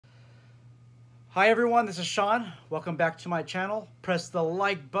Hi everyone, this is Sean. Welcome back to my channel. Press the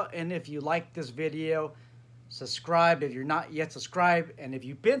like button if you like this video. Subscribe if you're not yet subscribed. And if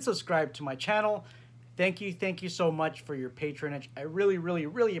you've been subscribed to my channel, thank you so much for your patronage. I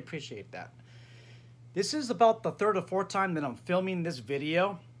really appreciate that. This is about the third or fourth time that I'm filming this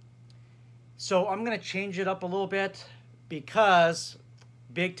video. So I'm gonna change it up a little bit because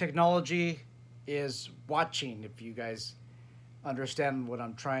big technology is watching, if you guys understand what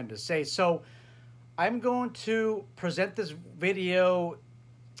I'm trying to say. So I'm going to present this video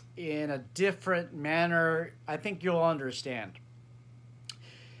in a different manner. I think you'll understand.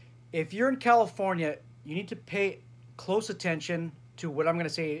 If you're in California, you need to pay close attention to what I'm going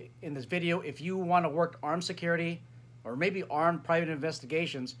to say in this video. If you want to work armed security or maybe armed private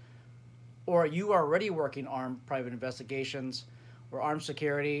investigations, or you are already working armed private investigations or armed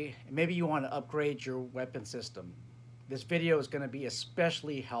security, maybe you want to upgrade your weapon system, this video is going to be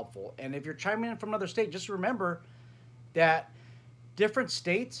especially helpful. And if you're chiming in from another state, just remember that different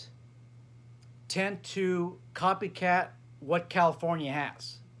states tend to copycat what California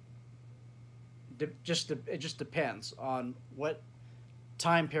has. It just depends on what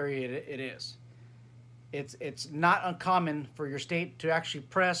time period it is. It's not uncommon for your state to actually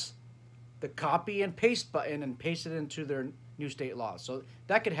press the copy and paste button and paste it into their new state laws. So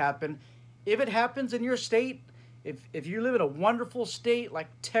that could happen. If it happens in your state, if you live in a wonderful state like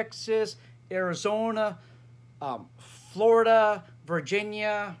Texas, Arizona, Florida,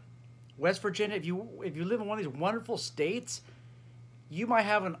 Virginia, West Virginia, if you live in one of these wonderful states, you might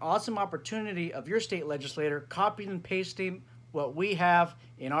have an awesome opportunity of your state legislator copying and pasting what we have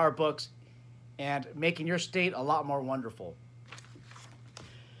in our books and making your state a lot more wonderful.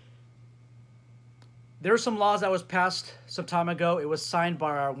 There are some laws that was passed some time ago. It was signed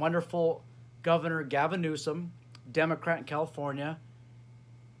by our wonderful Governor Gavin Newsom, Democrat in California,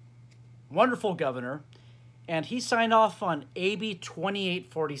 wonderful governor, and he signed off on AB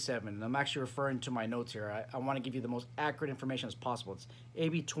 2847. I'm actually referring to my notes here. I want to give you the most accurate information as possible. It's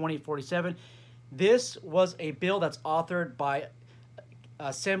AB 2847. This was a bill that's authored by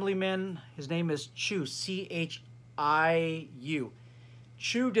Assemblyman. His name is Chiu, C-H-I-U.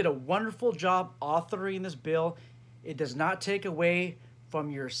 Chiu did a wonderful job authoring this bill. It does not take away from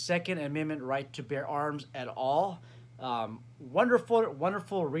your Second Amendment right to bear arms at all.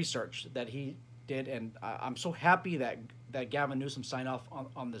 Wonderful research that he did, and I'm so happy that Gavin Newsom signed off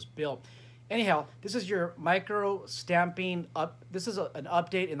on this bill. Anyhow, this is your micro-stamping this is an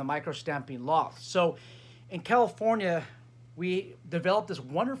update in the micro-stamping law. So in California, we developed this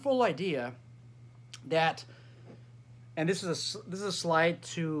wonderful idea that, and this is a slide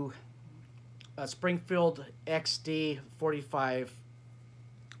to Springfield XD 45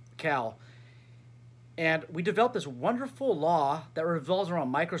 Cal, and we developed this wonderful law that revolves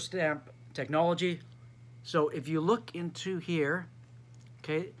around microstamp technology. So if you look into here,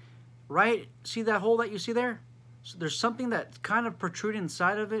 okay, right, see that hole that you see there? So there's something that's kind of protruding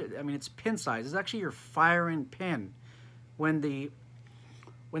inside of it. I mean, it's pin size. It's actually your firing pin. When the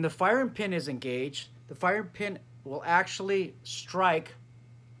firing pin is engaged, the firing pin will actually strike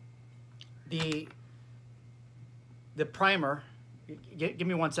the primer. Give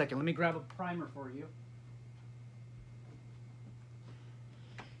me 1 second. Let me grab a primer for you.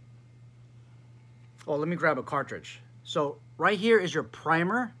 Oh, let me grab a cartridge. So right here is your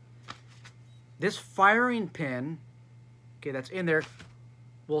primer. This firing pin, okay, that's in there,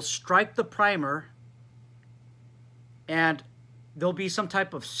 will strike the primer, and there'll be some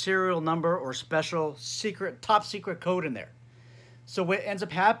type of serial number or special secret, top secret code in there. So what ends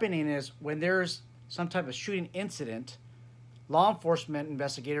up happening is when there's some type of shooting incident, law enforcement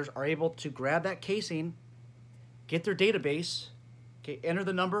investigators are able to grab that casing, get their database, okay, enter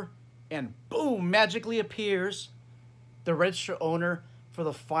the number, and boom, magically appears the registered owner for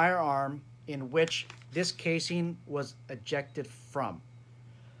the firearm in which this casing was ejected from.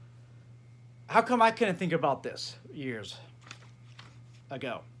 How come I couldn't think about this years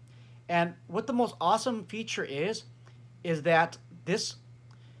ago? And what the most awesome feature is that this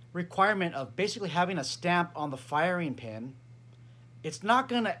requirement of basically having a stamp on the firing pin, it's not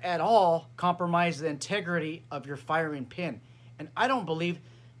going to at all compromise the integrity of your firing pin. And I don't believe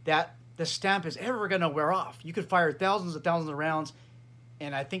that the stamp is ever going to wear off. You could fire thousands and thousands of rounds,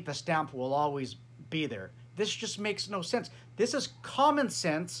 and I think the stamp will always be there. This just makes no sense. This is common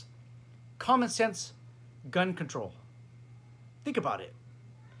sense gun control. Think about it,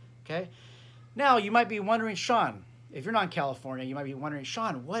 okay? Now, you might be wondering, Sean, if you're not in California, you might be wondering,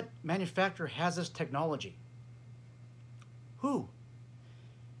 Sean, what manufacturer has this technology? Who?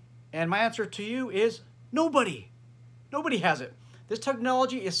 And my answer to you is nobody. Nobody has it. This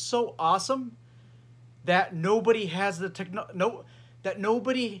technology is so awesome that nobody has the that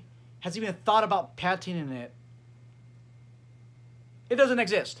nobody has even thought about patenting it, it doesn't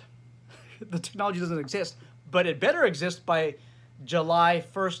exist. The technology doesn't exist, but it better exist by July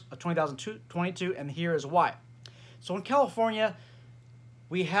 1st of 2022, and here is why. So in California,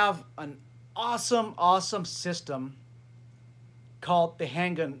 we have an awesome system called the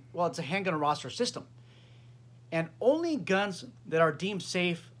handgun. Well, it's a handgun roster system. And only guns that are deemed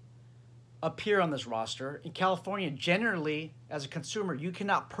safe appear on this roster. In California, generally, as a consumer, you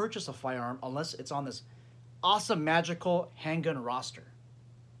cannot purchase a firearm unless it's on this awesome, magical handgun roster.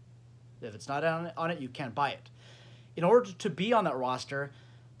 If it's not on it, you can't buy it. In order to be on that roster,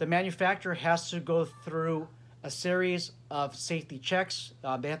 the manufacturer has to go through a series of safety checks.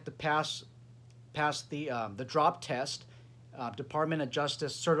 They have to pass the drop test. Department of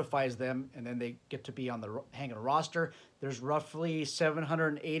Justice certifies them, and then they get to be on the handgun roster. There's roughly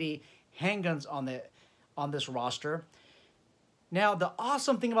 780 handguns on this roster. Now, the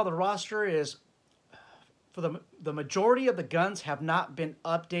awesome thing about the roster is, for the majority of the guns have not been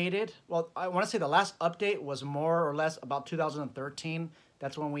updated. Well, I want to say the last update was more or less about 2013.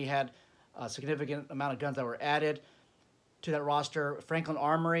 That's when we had a significant amount of guns that were added to that roster. Franklin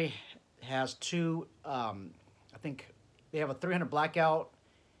Armory has two, I think they have a 300 Blackout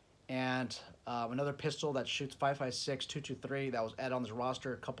and another pistol that shoots 5.56 223 that was added on this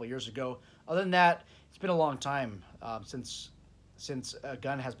roster a couple years ago. Other than that, it's been a long time since a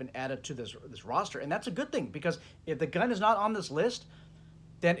gun has been added to this roster, and that's a good thing, because if the gun is not on this list,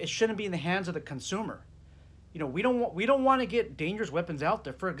 then it shouldn't be in the hands of the consumer. You know, we don't want to get dangerous weapons out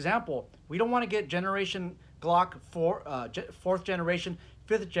there. For example, we don't want to get generation Glock 4th generation,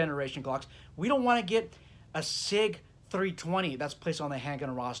 5th generation Glocks. We don't want to get a SIG 320 that's placed on the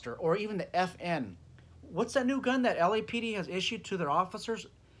handgun roster, or even the FN. What's that new gun that LAPD has issued to their officers?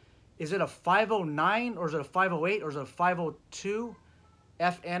 Is it a 509, or is it a 508, or is it a 502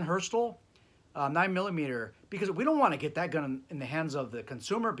 FN Herstal 9mm? Because we don't want to get that gun in the hands of the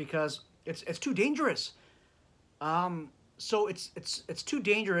consumer, because it's too dangerous. So it's too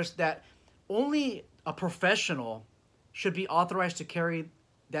dangerous that only a professional should be authorized to carry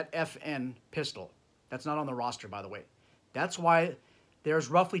that FN pistol. That's not on the roster, by the way. That's why there's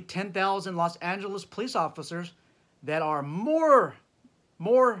roughly 10,000 Los Angeles police officers that are more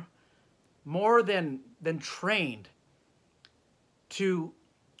than trained to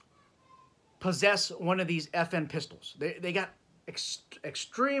possess one of these FN pistols. They got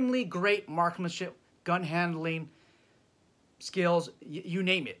extremely great marksmanship, gun handling skills, you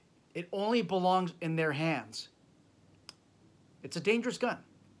name it. It only belongs in their hands. It's a dangerous gun.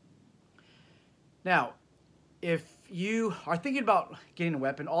 Now, if you are thinking about getting a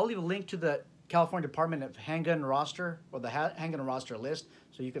weapon, I'll leave a link to the California Department of Handgun Roster, or the Handgun Roster list,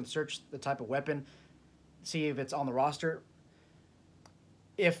 so you can search the type of weapon, see if it's on the roster.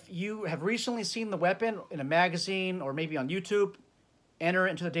 If you have recently seen the weapon in a magazine or maybe on YouTube, enter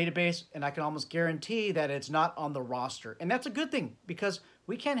it into the database, and I can almost guarantee that it's not on the roster. And that's a good thing, because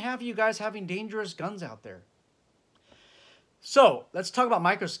we can't have you guys having dangerous guns out there. So let's talk about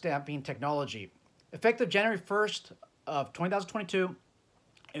microstamping technology. Effective January 1st of 2022,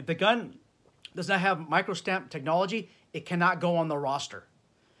 if the gun does not have microstamp technology, it cannot go on the roster.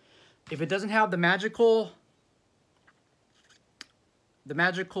 If it doesn't have the magical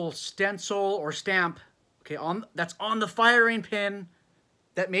stencil or stamp, okay, that's on the firing pin,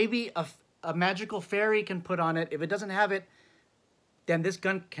 that maybe a magical fairy can put on it. If it doesn't have it, then this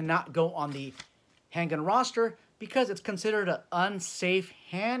gun cannot go on the handgun roster, because it's considered an unsafe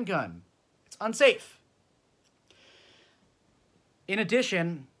handgun. It's unsafe. In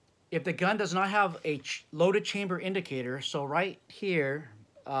addition, if the gun does not have a loaded chamber indicator, so right here,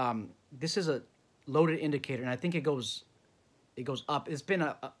 this is a loaded indicator, and I think it goes up. It's been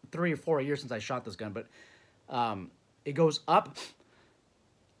 3 or 4 years since I shot this gun, but it goes up.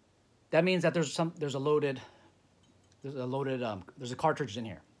 That means that there's a cartridge in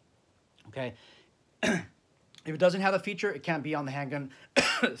here. Okay. If it doesn't have a feature, it can't be on the handgun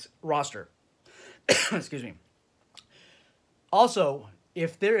roster. Excuse me. Also,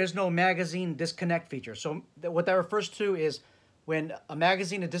 if there is no magazine disconnect feature, so what that refers to is when a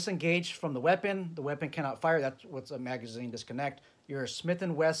magazine is disengaged from the weapon cannot fire. That's what's a magazine disconnect. Your Smith &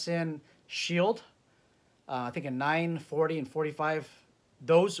 Wesson Shield, I think a 9, 40, and 45,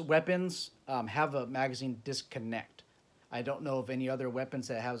 those weapons have a magazine disconnect. I don't know of any other weapons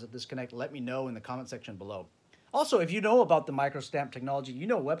that has a disconnect. Let me know in the comment section below. Also, if you know about the microstamp technology, you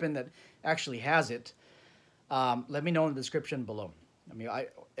know a weapon that actually has it, let me know in the description below. I mean,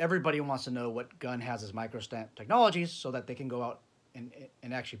 everybody wants to know what gun has this microstamp technology so that they can go out and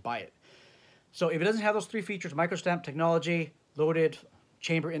actually buy it. So if it doesn't have those three features, microstamp technology, loaded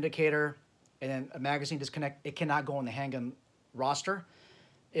chamber indicator, and then a magazine disconnect, it cannot go on the handgun roster.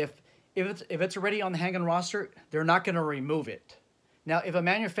 If it's already on the handgun roster, they're not going to remove it. Now, if a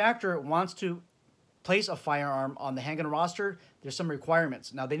manufacturer wants to place a firearm on the handgun roster, there's some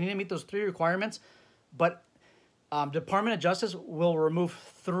requirements. Now, they need to meet those three requirements, but Department of Justice will remove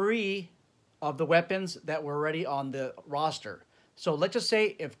 3 of the weapons that were already on the roster. So let's just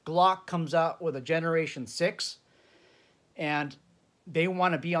say if Glock comes out with a Generation 6 and they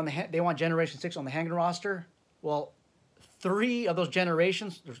want to be on they want Generation 6 on the handgun roster, well, 3 of those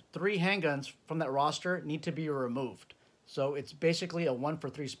generations, there's 3 handguns from that roster need to be removed. So it's basically a 1 for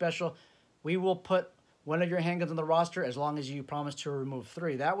 3 special. We will put one of your handguns on the roster as long as you promise to remove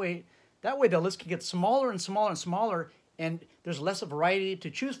 3. That way the list can get smaller and smaller and smaller, and there's less variety to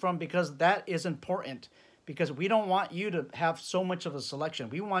choose from, because that is important. Because we don't want you to have so much of a selection.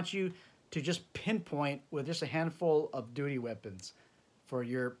 We want you to just pinpoint with just a handful of duty weapons for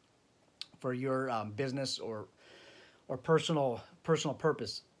your business or personal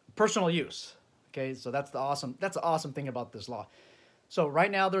purpose, personal use. Okay, so that's the awesome thing about this law. So right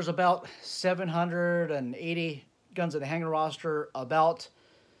now there's about 780 guns in the handgun roster. About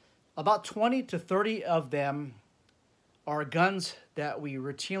 20 to 30 of them are guns that we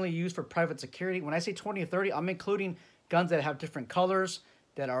routinely use for private security. When I say 20 or 30, I'm including guns that have different colors,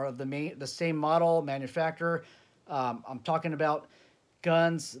 that are of the same model, manufacturer. I'm talking about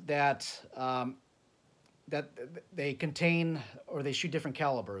guns that they contain or they shoot different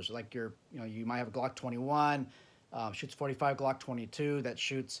calibers. Like you might have a Glock 21, shoots 45, Glock 22 that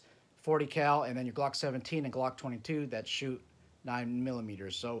shoots 40 cal, and then your Glock 17 and Glock 22 that shoot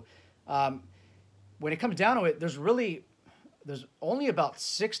 9mm. So when it comes down to it, there's only about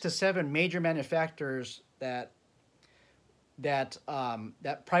 6 to 7 major manufacturers that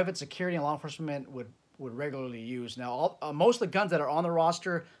private security and law enforcement would regularly use. Now, most of the guns that are on the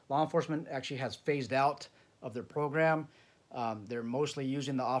roster, law enforcement actually has phased out of their program. They're mostly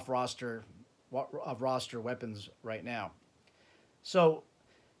using the roster weapons right now. So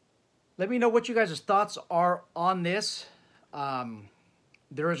let me know what you guys' thoughts are on this.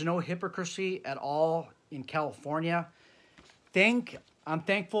 There is no hypocrisy at all in California. I'm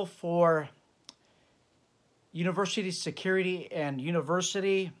thankful for University Security and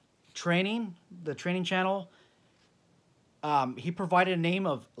University Training, the training channel. He provided a name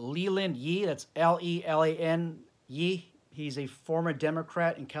of Leland Yee. That's Leland Yee. He's a former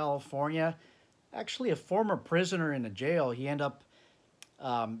Democrat in California, actually a former prisoner in a jail. He ended up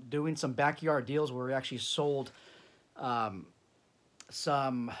doing some backyard deals where he actually sold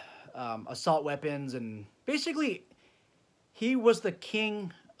some assault weapons, and basically he was the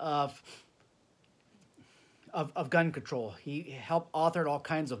king of gun control. He helped authored all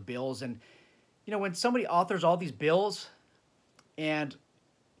kinds of bills, and when somebody authors all these bills and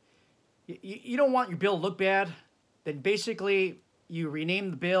you don't want your bill to look bad, then basically you rename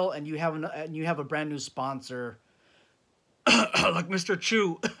the bill and you have a brand new sponsor like Mr.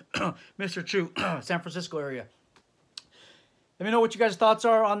 Chiu, Mr. Chiu, San Francisco area. Let me know what you guys' thoughts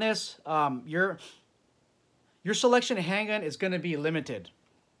are on this. Your selection of handgun is going to be limited.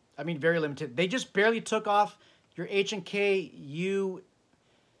 I mean, very limited. They just barely took off your H&K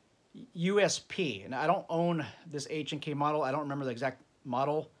USP. And I don't own this H&K model. I don't remember the exact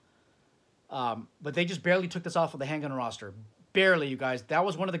model. But they just barely took this off of the handgun roster. Barely, you guys. That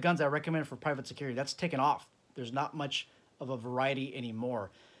was one of the guns I recommended for private security. That's taken off. There's not much of a variety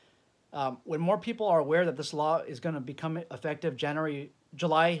anymore. When more people are aware that this law is going to become effective July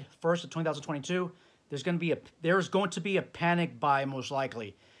 1st of 2022, there's going to be a panic buy, most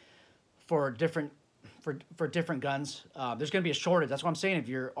likely, for different guns. There's going to be a shortage. That's what I'm saying. If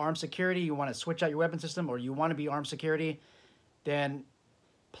you're armed security, you want to switch out your weapon system, or you want to be armed security, then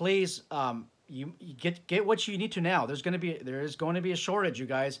please you get what you need to now. There is going to be a shortage, you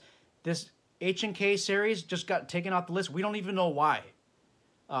guys. This H&K series just got taken off the list. We don't even know why.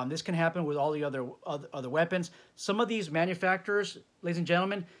 This can happen with all the other weapons. Some of these manufacturers, ladies and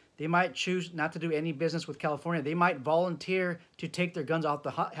gentlemen, they might choose not to do any business with California. They might volunteer to take their guns off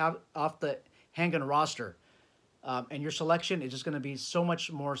the handgun roster, and your selection is just going to be so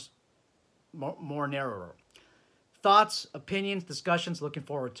much more narrower. Thoughts, opinions, discussions. Looking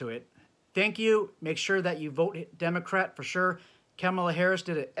forward to it. Thank you. Make sure that you vote Democrat for sure. Kamala Harris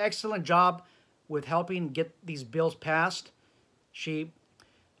did an excellent job with helping get these bills passed. She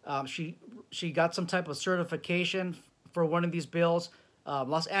got some type of certification for one of these bills.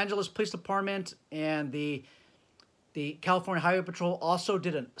 Los Angeles Police Department and the California Highway Patrol also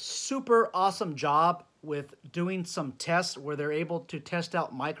did a super awesome job with doing some tests where they're able to test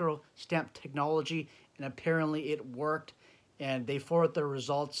out microstamp technology, and apparently it worked, and they forward the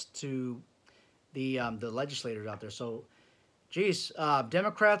results to the legislators out there. So, geez,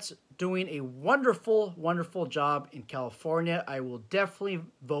 Democrats doing a wonderful, wonderful job in California. I will definitely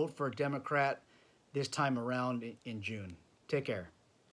vote for a Democrat this time around in June. Take care.